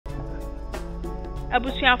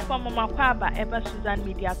Abusuafo mama kwaba eba Susan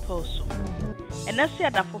Media Toso. Enasi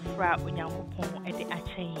adafofra onyankopon ede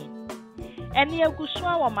achen. Eni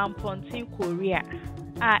agusua wa Mamponteng Korrea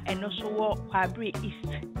eno so wo Kwabre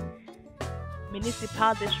East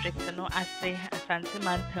Municipal District no ase Asante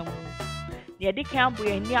Mantamu. Ye de kan bo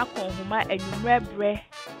ani akonhoma anwumre bre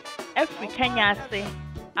Afrikanya ase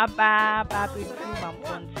aba bedu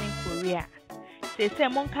Mamponteng Korrea. Sese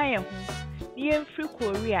monka ye ho ye free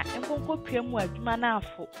Korrea enkonko piamu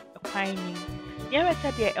Dumanafo kwan ni. Ye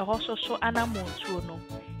weta de ehososo anamontuo no.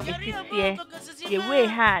 Esitie ye we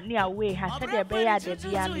ha ni awe ha se de be ya de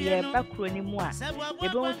bia no ye bakro ni mu a ye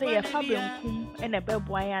be won se ye fa benkum ene be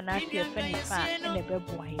boan ya na se ye fa ni fa ene be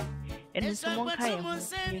boan enu so monka ye ho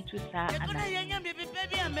ni tu sa ana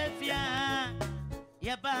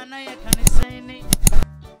ye ba na ye kan sen ni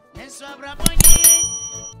enso abrabonye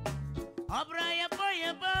obra ye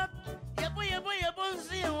bo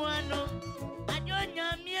nsi wano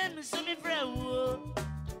ajonya mie misumi frewo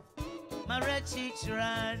Marachi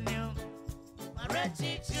Tranio,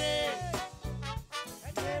 Marachi Tre,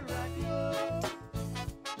 and the radio,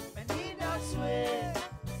 and the swear,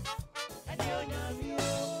 and the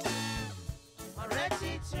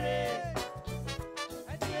Marachi Tre,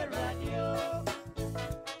 and the radio,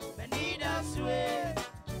 and the swear,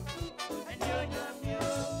 and the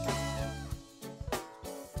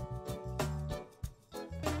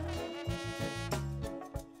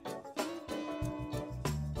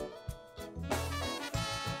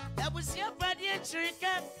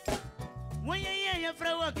Trickup. When you hear your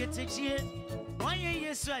flower get it here, when you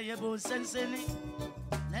hear so you both sensing.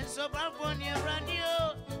 Let's so bad on your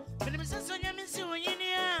radio. When I'm so young, Miss you in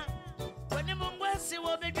here. When the moon was see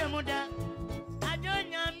what big moda. I don't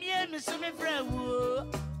know me, Miss Me Frewo.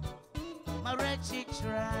 My wretched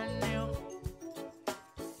tranio.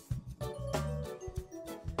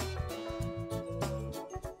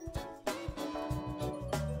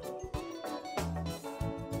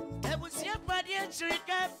 Trick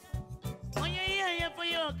up. When you hear for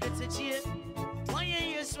your get here, when you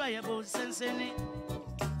hear swayable sensing,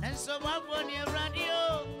 and so up on your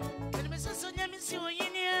radio. And Mrs. Sonia miss you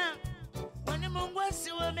in here. When the moon was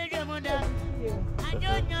so mega mother, I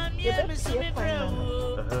don't know me, Miss Me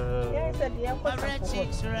Pro. Yes, a wretched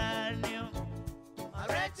tranio, a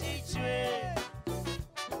wretched tree,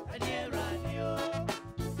 a dear radio,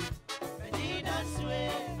 a deed I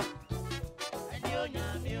swear, and you're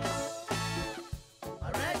not.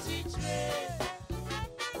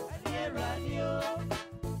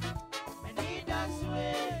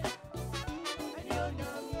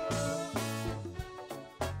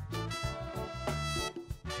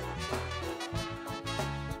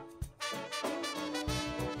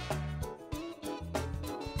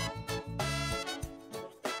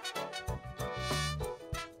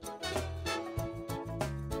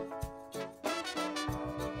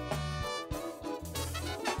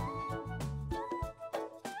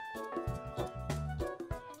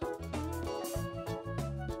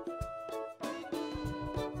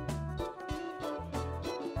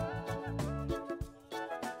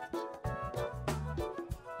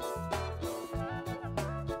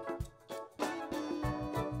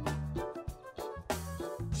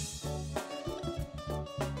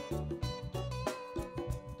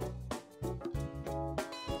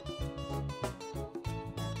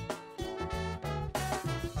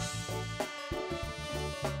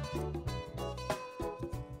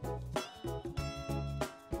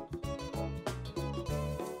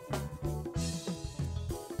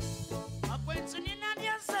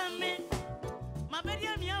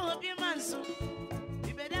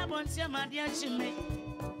 My dear Jimmy,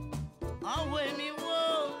 always me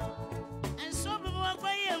woe, and so be more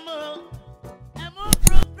by you, and more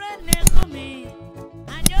program for me.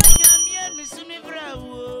 I don't know me, Miss Me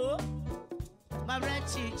Bravo, my red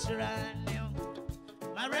teacher,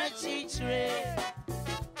 my red teacher,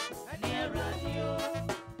 and here radio,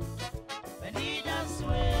 and he does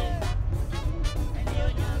way, and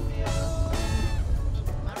you're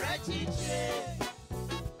my red teacher.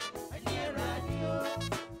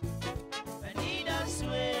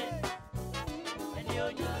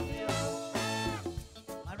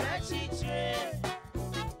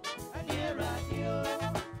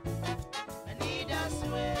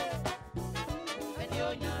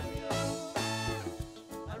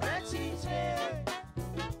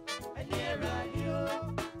 Radio.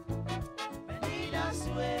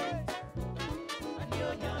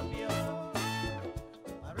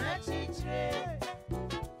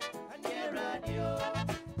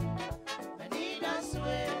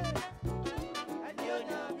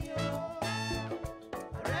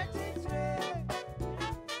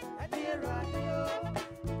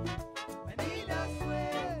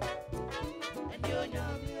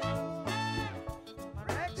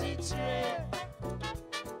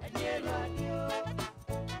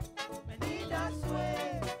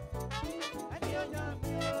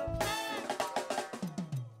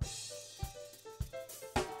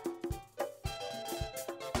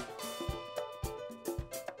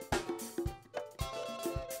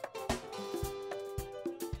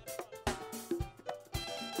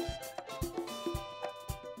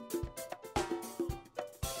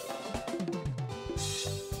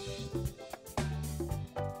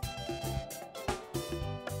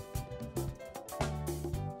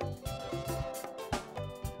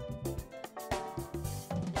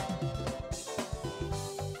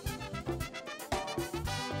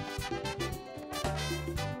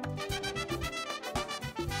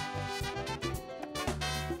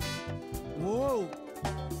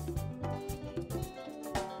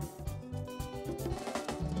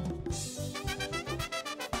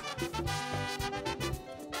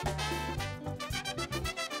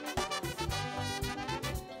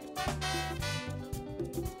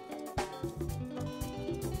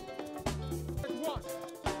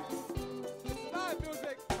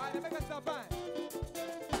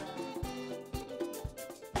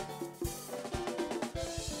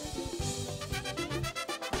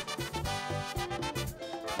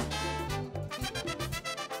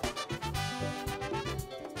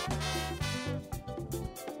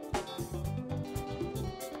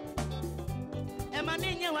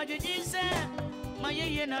 what you say, my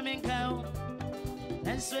yen, I mean, cow.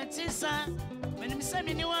 And sweat is when I'm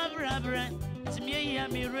sending you a rubber, it's me,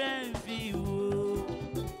 I'm a review.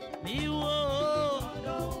 You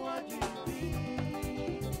don't want to be.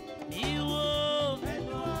 You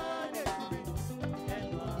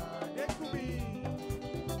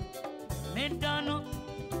Medano,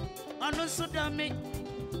 I know so damn it.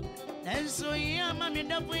 And so, yeah, mammy,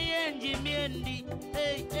 that we end Jimmy and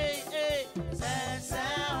hey, hey, hey,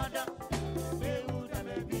 Sasa, they would have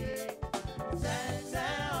a beer.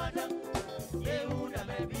 Sasa, they would have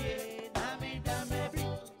a beer. Dammy, dammy,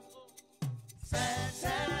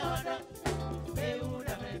 Sasa, they would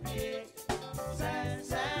have a beer.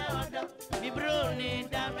 Sasa, me brony,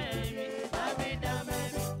 dammy, dammy, dammy.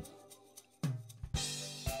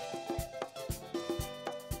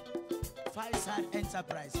 Five-star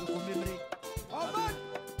enterprise. So commemorate. Oh man!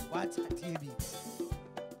 What a TV.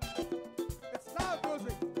 It's now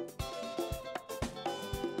closing.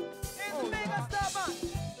 It's mega star man.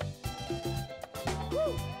 Woo!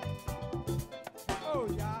 Oh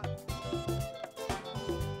yeah.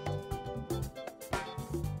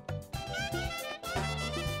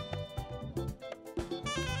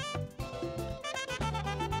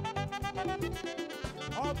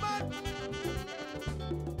 Oh man!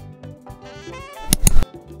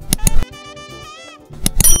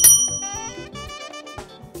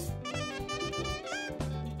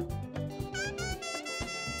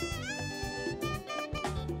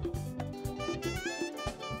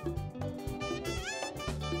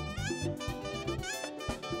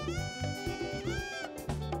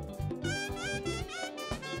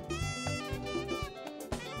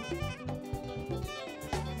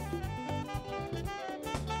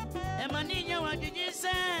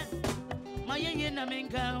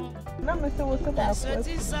 Number so what's about?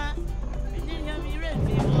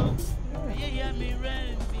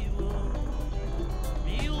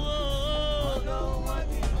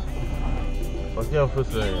 What's your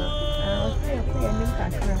first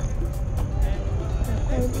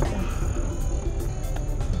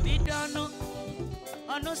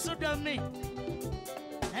name?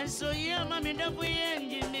 And so yeah, mommy, that we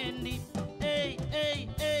end in hey, hey,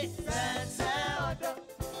 hey,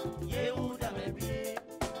 you would have a beer.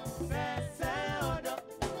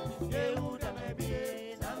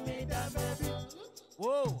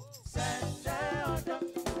 Whoa, Santa,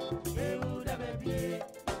 you would have a beer.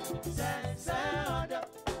 Santa,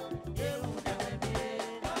 you would have a beer.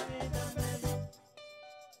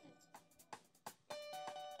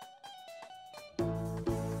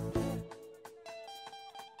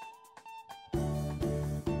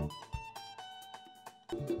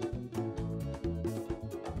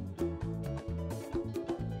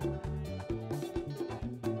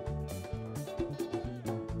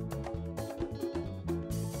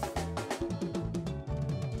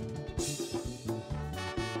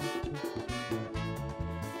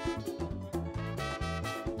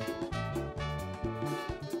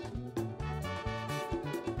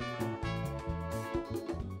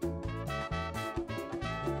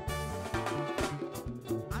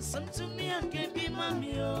 Some to me, I can't be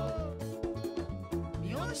mammy.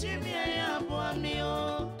 You see me, I am mammy.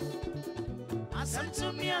 Some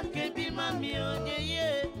to me, I can't be mammy.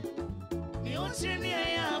 Yeah, you see me,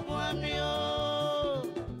 I am mammy.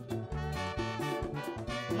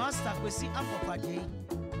 Master, we see Antoa Day.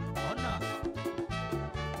 Oh no.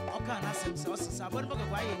 Okay, I say so. I want to go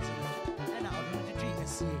quiet. And I'll do the tree and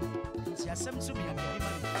see. It's some to me, I can't be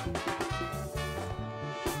mammy.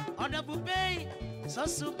 Other bouquet. So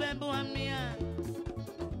super boamia,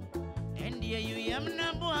 and dear you am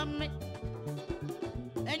number one,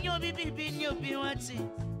 and you'll be being your beauty.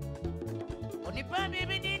 Only probably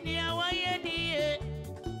in the hour,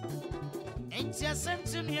 and just sent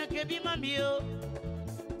to me a cabby mamio.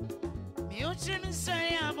 You shouldn't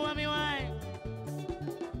say I'm boammy wine.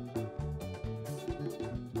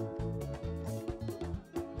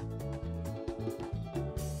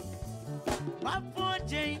 What for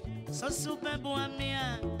Jane? So super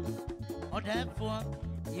boamia, or therefore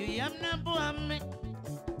you am number one,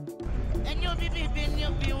 and you'll be being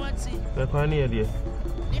your beauty. The Quania, dear.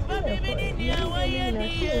 If I be in the hour,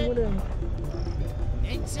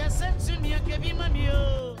 it's just sent to me a cabby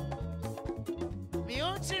mamio. Me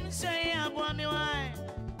own say I'm boammy wine.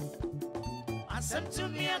 I sent to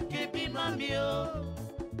me a cabby mamio.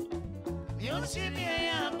 Me own say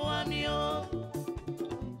I'm boamio.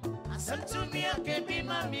 Some to me, I can't be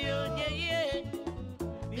my meal, yeah.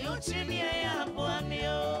 You see me, I am one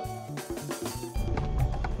meal.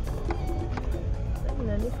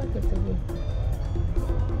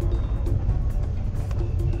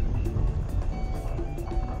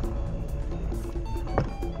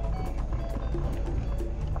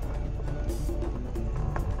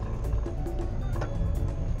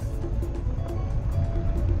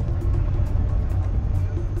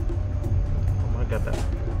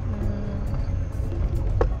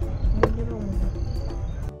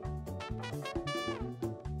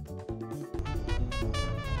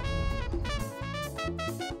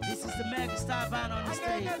 star band on the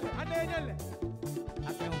stage.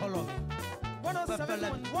 I can follow me.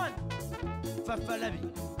 107.1 Fafalabi.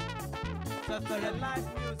 live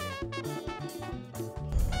music.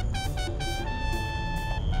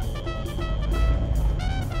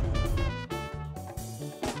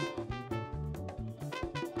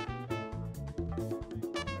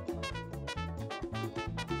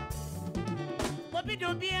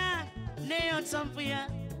 Dobia, neon samfia.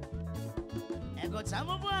 Ego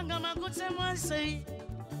tamu buanga makute mwansi.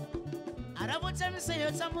 Arabo temi se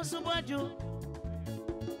yo tamu subaju.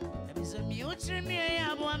 Ebizo miutri miye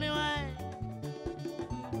ya abu amewai.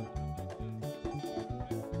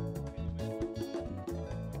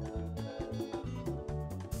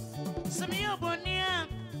 Samiyo bonia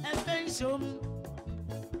efenshum.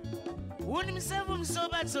 Uni msevu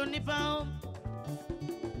msoba tonipa.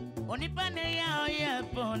 Onipane ya oye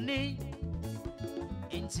poni.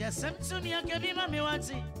 Inti ya semtuni ya kebima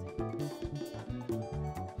miwati.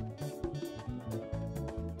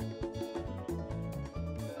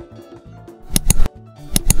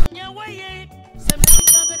 Nyawaye semtuni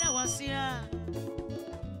kabeda wasia.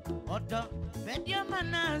 Odo bedia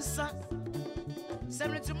manasa.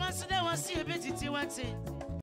 Semtuni masida wasia betiti wati.